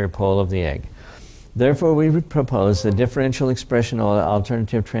the anterior pole of the egg. Therefore, we would propose that differential expression of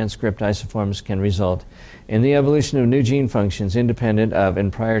alternative transcript isoforms can result in the evolution of new gene functions independent of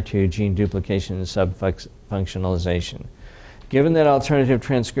and prior to gene duplication and subfunctionalization. Given that alternative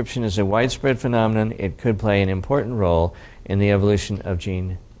transcription is a widespread phenomenon, it could play an important role in the evolution of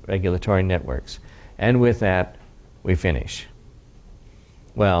gene regulatory networks. And with that, we finish.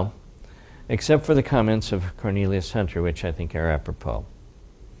 Well, except for the comments of Cornelius Hunter, which I think are apropos.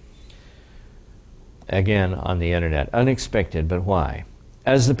 Again, on the internet. Unexpected, but why?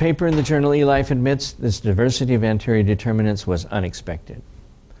 As the paper in the journal eLife admits, this diversity of anterior determinants was unexpected.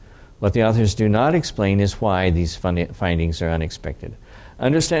 What the authors do not explain is why these findings are unexpected.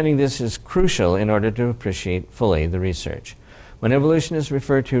 Understanding this is crucial in order to appreciate fully the research. When evolutionists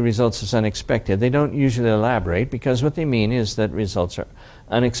refer to results as unexpected, they don't usually elaborate because what they mean is that results are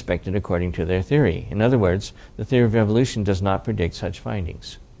unexpected according to their theory. In other words, the theory of evolution does not predict such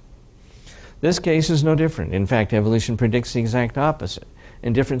findings. This case is no different. In fact, evolution predicts the exact opposite.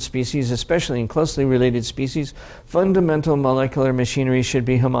 In different species, especially in closely related species, fundamental molecular machinery should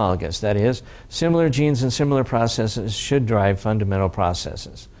be homologous. That is, similar genes and similar processes should drive fundamental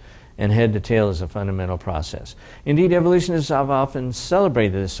processes. And head to tail is a fundamental process. Indeed, evolutionists have often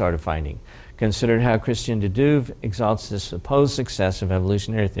celebrated this sort of finding. Consider how Christian de Duve exalts the supposed success of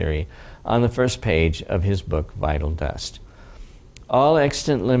evolutionary theory on the first page of his book, Vital Dust. All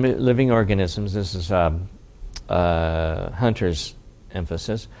extant living organisms, this is Hunter's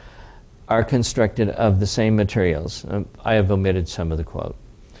emphasis, are constructed of the same materials. I have omitted some of the quote.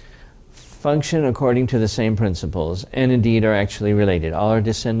 Function according to the same principles, and indeed are actually related. All are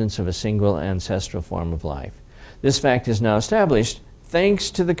descendants of a single ancestral form of life. This fact is now established thanks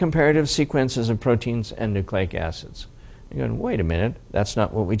to the comparative sequences of proteins and nucleic acids. You're going, wait a minute, that's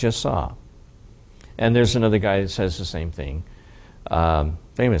not what we just saw. And there's another guy that says the same thing.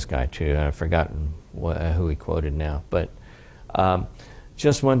 Famous guy too, I've forgotten who he quoted now, but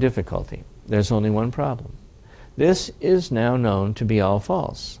just one difficulty. There's only one problem. This is now known to be all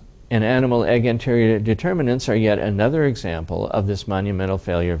false. And animal egg anterior determinants are yet another example of this monumental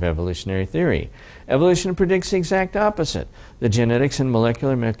failure of evolutionary theory. Evolution predicts the exact opposite. The genetics and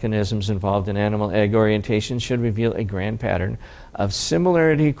molecular mechanisms involved in animal egg orientation should reveal a grand pattern of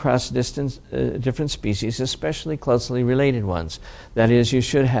similarity across different species, especially closely related ones. That is, you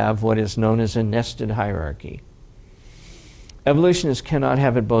should have what is known as a nested hierarchy. Evolutionists cannot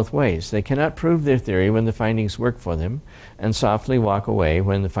have it both ways. They cannot prove their theory when the findings work for them and softly walk away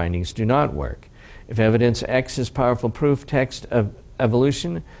when the findings do not work. If evidence X is powerful proof text of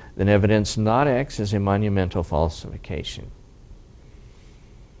evolution, then evidence not X is a monumental falsification.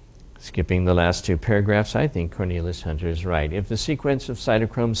 Skipping the last 2 paragraphs, I think Cornelius Hunter is right. If the sequence of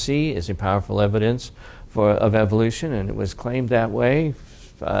cytochrome C is a powerful evidence of evolution, and it was claimed that way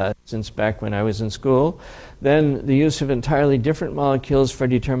since back when I was in school, then the use of entirely different molecules for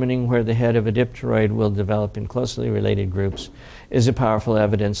determining where the head of a dipteroid will develop in closely related groups is a powerful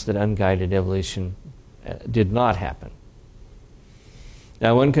evidence that unguided evolution did not happen.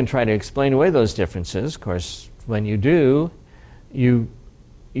 Now, one can try to explain away those differences. Of course, when you do, you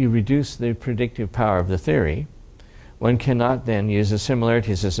reduce the predictive power of the theory. One cannot then use the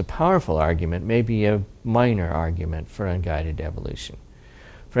similarities as a powerful argument, maybe a minor argument for unguided evolution.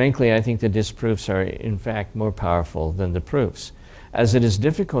 Frankly, I think the disproofs are in fact more powerful than the proofs, as it is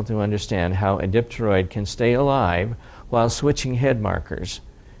difficult to understand how a dipteroid can stay alive while switching head markers,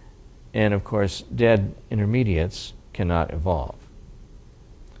 and of course dead intermediates cannot evolve.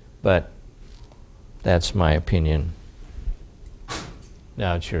 But that's my opinion.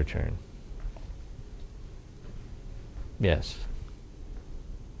 Now it's your turn. Yes.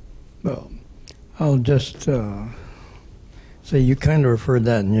 Well, I'll just say you kind of referred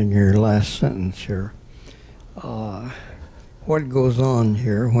that in your last sentence here. What goes on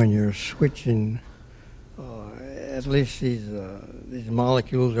here when you're switching? At least these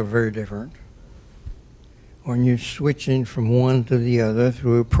molecules are very different. when you're switching from one to the other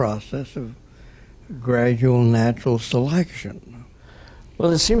through a process of gradual natural selection.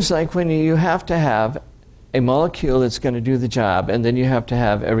 Well, it seems like when you have to have a molecule that's going to do the job, and then you have to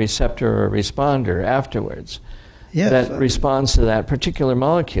have a receptor or a responder afterwards that responds to that particular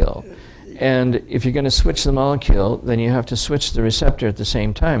molecule. And if you're going to switch the molecule, then you have to switch the receptor at the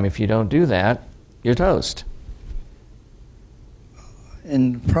same time. If you don't do that, you're toast.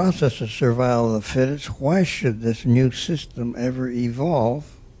 In the process of survival of the fittest, why should this new system ever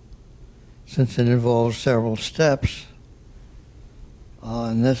evolve, since it involves several steps,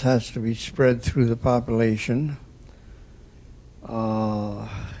 and this has to be spread through the population?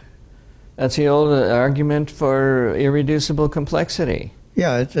 That's the old argument for irreducible complexity.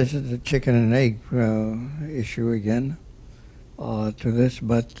 Yeah, it's a chicken and egg issue again to this,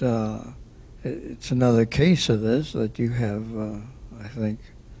 but it's another case of this that you have, I think.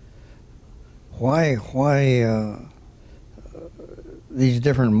 Why these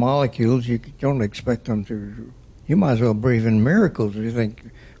different molecules, you don't expect them to, you might as well believe in miracles if you think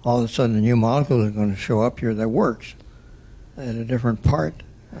all of a sudden a new molecule is going to show up here that works at a different part.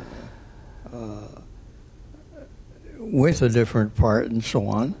 With a different part and so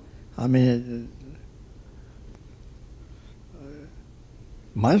on. I mean,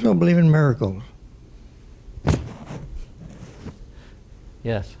 might as well believe in miracles.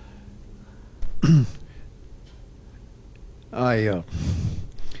 Yes. I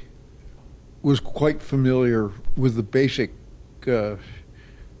was quite familiar with the basic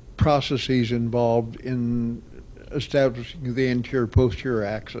processes involved in establishing the anterior-posterior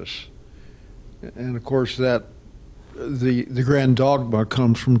axis. And of course that the grand dogma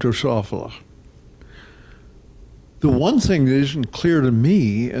comes from Drosophila. The one thing that isn't clear to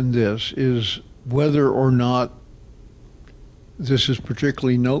me in this is whether or not this is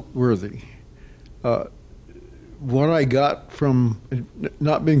particularly noteworthy. What I got from,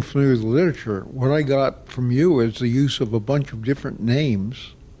 not being familiar with the literature, what I got from you is the use of a bunch of different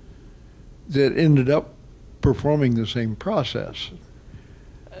names that ended up performing the same process.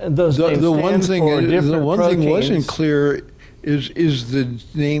 The one thing wasn't clear is the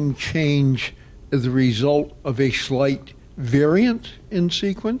name change the result of a slight variant in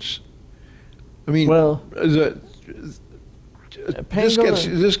sequence? I mean, well, this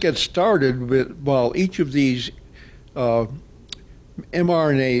gets started with, while each of these mRNAs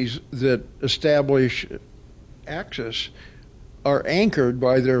that establish axis are anchored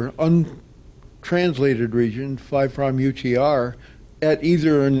by their untranslated region, 5' UTR, at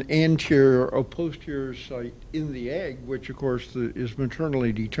either an anterior or posterior site in the egg, which of course is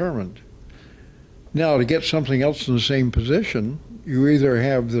maternally determined. Now, to get something else in the same position, you either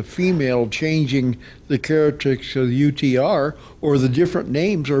have the female changing the characteristics of the UTR, or the different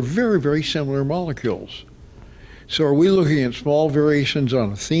names are very, very similar molecules. So are we looking at small variations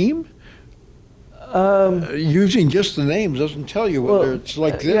on a theme? Using just the names doesn't tell you whether it's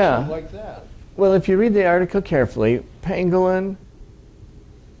like this or like that. Well, if you read the article carefully, pangolin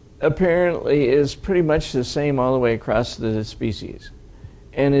apparently is pretty much the same all the way across the species,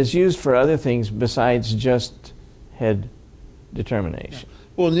 and is used for other things besides just head determination.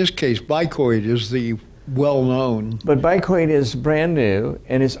 Well, in this case, bicoid is the well-known. But bicoid is brand new,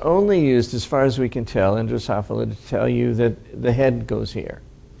 and is only used, as far as we can tell, in Drosophila to tell you that the head goes here.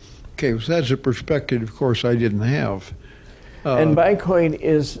 Okay, so that's a perspective, of course, I didn't have. And bicoid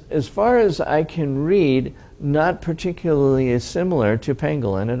is, as far as I can read, not particularly similar to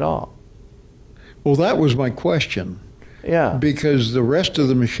pangolin at all. Well, that was my question. Yeah. Because the rest of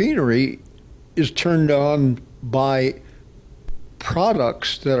the machinery is turned on by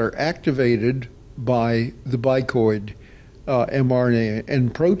products that are activated by the bicoid mRNA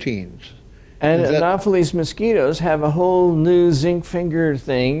and proteins. And Anopheles mosquitoes have a whole new zinc finger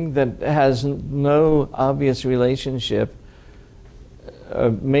thing that has no obvious relationship.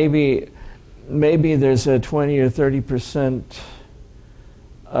 Maybe there's a 20 or 30%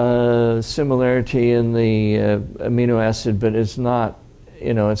 similarity in the amino acid, but it's not,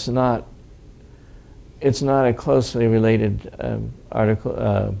 it's not a closely related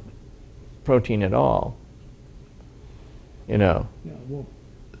protein at all. Yeah, well,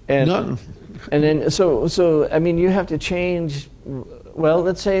 and then so I mean, you have to change. Well,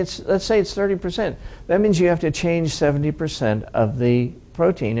 let's say it's 30%. That means you have to change 70% of the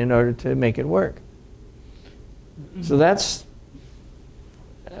protein in order to make it work. So that's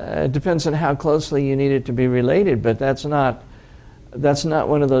depends on how closely you need it to be related, but that's not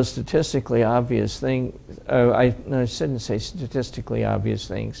one of those statistically obvious things. I shouldn't say statistically obvious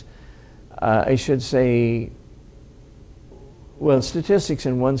things. I should say, well, statistics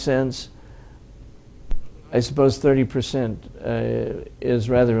in one sense I suppose 30% is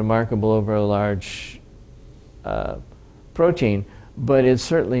rather remarkable over a large protein, but it's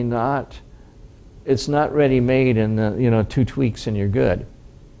certainly not. It's not ready-made, and 2 tweaks and you're good.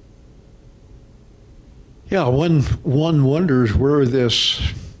 Yeah, one wonders where this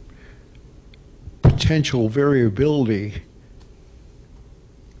potential variability,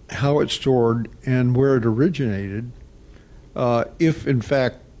 how it's stored, and where it originated. If, in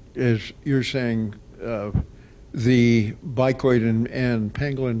fact, as you're saying, the bicoid and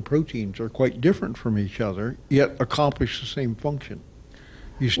pangolin proteins are quite different from each other, yet accomplish the same function.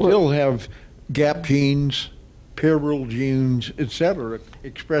 You still have gap genes, parallel genes, etc.,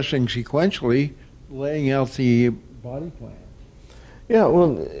 expressing sequentially, laying out the body plan. Yeah,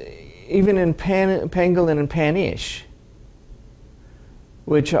 well, even in pangolin and paniche,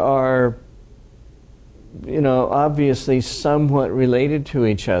 which are, obviously somewhat related to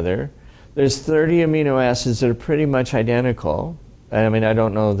each other, there's 30 amino acids that are pretty much identical. I mean, I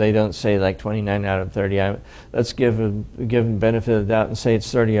don't know, they don't say like 29 out of 30. Let's give them benefit of the doubt and say it's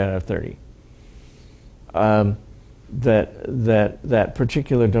 30 out of 30. That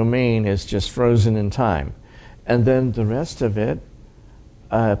particular domain is just frozen in time. And then the rest of it,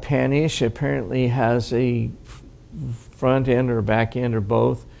 paniche apparently has a front end or back end or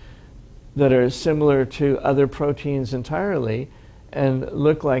both that are similar to other proteins entirely and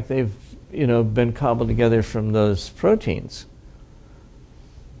look like they've been cobbled together from those proteins.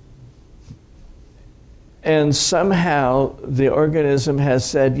 And somehow the organism has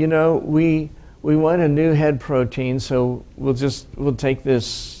said, we want a new head protein, so we'll take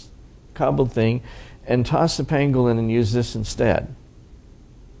this cobbled thing and toss the pangolin and use this instead.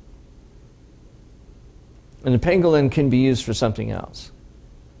 And the pangolin can be used for something else.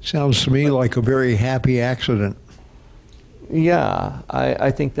 Sounds to me like a very happy accident. Yeah,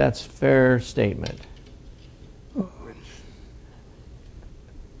 I think that's a fair statement.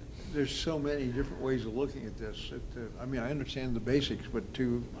 There's so many different ways of looking at this. I mean, I understand the basics, but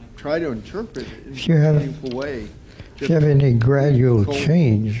to try to interpret it in a meaningful way. If you have any gradual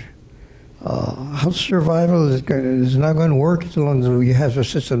change, how survival is not going to work as long as you have a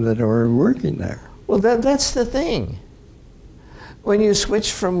system that are working there. Well, that's the thing. When you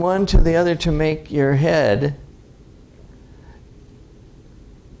switch from one to the other to make your head,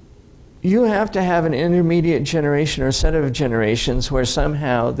 you have to have an intermediate generation or set of generations where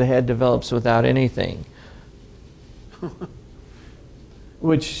somehow the head develops without anything,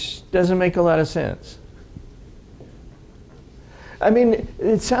 which doesn't make a lot of sense. I mean,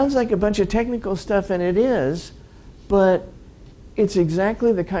 it sounds like a bunch of technical stuff, and it is, but it's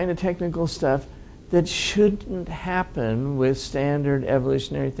exactly the kind of technical stuff that shouldn't happen with standard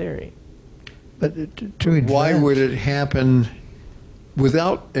evolutionary theory. But why would it happen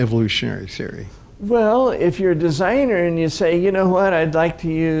without evolutionary theory? Well, if you're a designer and you say, you know what, I'd like to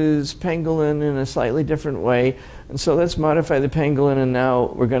use pangolin in a slightly different way, and so let's modify the pangolin, and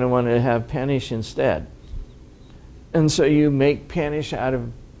now we're going to want to have paniche instead. And so you make paniche out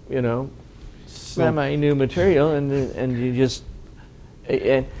of, semi-new material, and you just...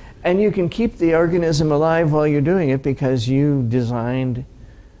 And you can keep the organism alive while you're doing it because you designed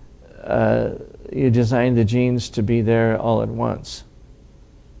the genes to be there all at once.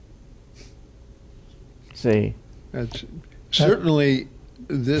 See? That's, certainly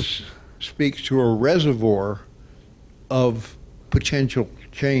this speaks to a reservoir of potential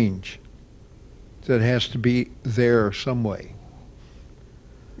change that has to be there some way.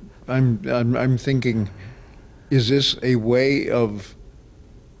 I'm thinking, is this a way of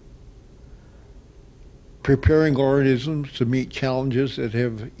preparing organisms to meet challenges that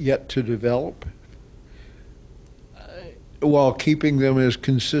have yet to develop while keeping them as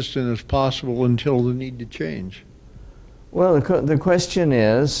consistent as possible until the need to change? Well, the question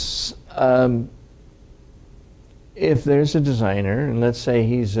is, if there's a designer, and let's say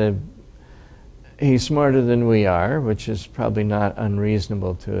he's smarter than we are, which is probably not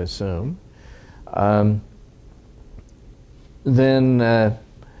unreasonable to assume, then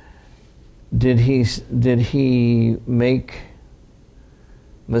did he make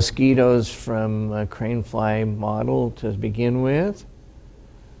mosquitoes from a crane fly model to begin with?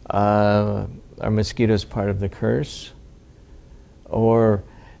 Are mosquitoes part of the curse? Or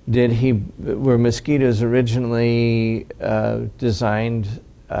were mosquitoes originally designed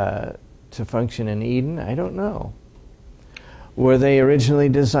to function in Eden? I don't know. Were they originally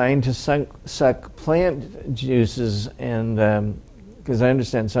designed to suck plant juices? And because I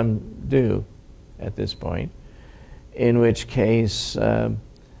understand some do at this point, in which case, all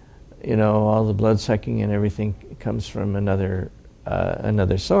the blood sucking and everything comes from another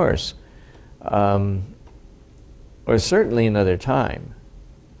source. or certainly another time.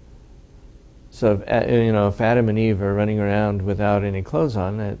 So, if Adam and Eve are running around without any clothes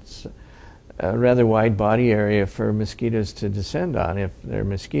on, it's a rather wide body area for mosquitoes to descend on if they're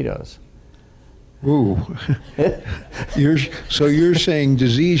mosquitoes. Ooh. So you're saying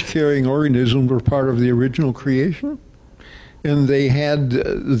disease-carrying organisms were part of the original creation? And they had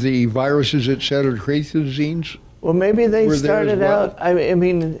the viruses, et cetera, to create the disease? Well, maybe they started well? out, I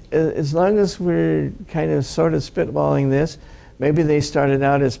mean, as long as we're kind of sort of spitballing this, maybe they started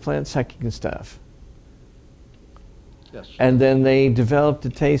out as plant-sucking stuff. Yes. And then they developed a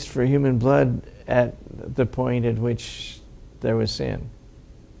taste for human blood at the point at which there was sin.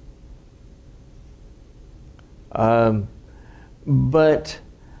 But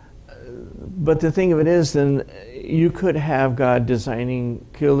the thing of it is, then you could have God designing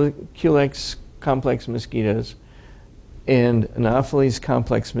Culex complex mosquitoes and Anopheles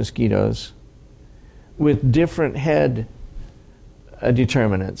complex mosquitoes with different head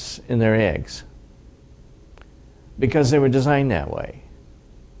determinants in their eggs because they were designed that way.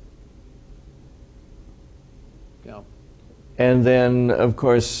 Yeah. And then, of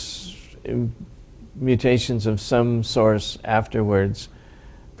course, mutations of some source afterwards,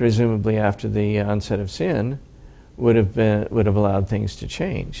 presumably after the onset of sin, would have allowed things to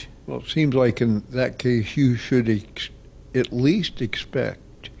change. Well, it seems like in that case you should at least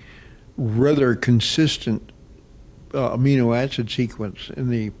expect rather consistent amino acid sequence in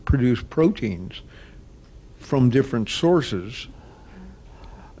the produced proteins from different sources.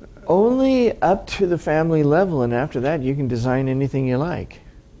 Only up to the family level, and after that you can design anything you like.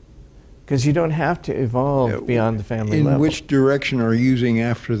 Because you don't have to evolve beyond the family level. In which direction are you using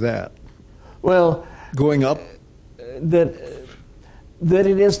after that? Well, going up? That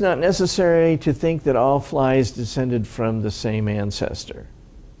it is not necessary to think that all flies descended from the same ancestor.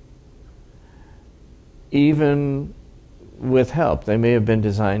 Even with help, they may have been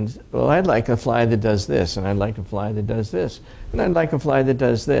designed, well, I'd like a fly that does this, and I'd like a fly that does this, and I'd like a fly that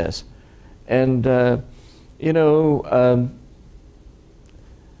does this. And,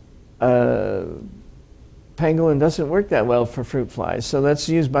 pangolin doesn't work that well for fruit flies, so let's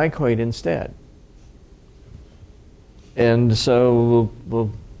use bicoid instead. And so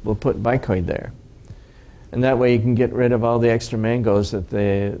we'll put bicoid there. And that way you can get rid of all the extra mangoes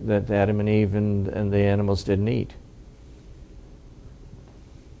that Adam and Eve and the animals didn't eat.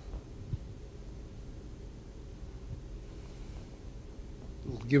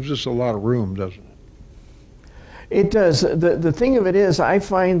 It gives us a lot of room, doesn't it? It does. The thing of it is, I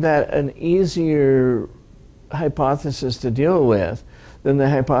find that an easier hypothesis to deal with than the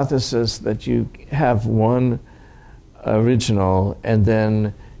hypothesis that you have one original and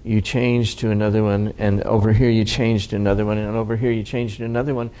then you change to another one, and over here you change to another one, and over here you change to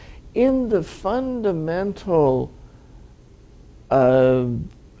another one. In the fundamental,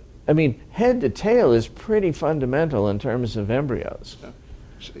 head to tail is pretty fundamental in terms of embryos. Yeah,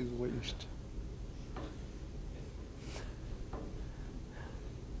 say the least.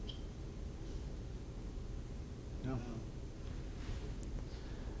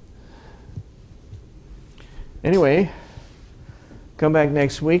 Anyway, come back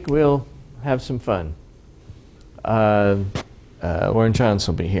next week. We'll have some fun. Warren Johns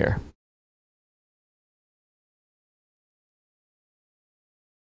will be here.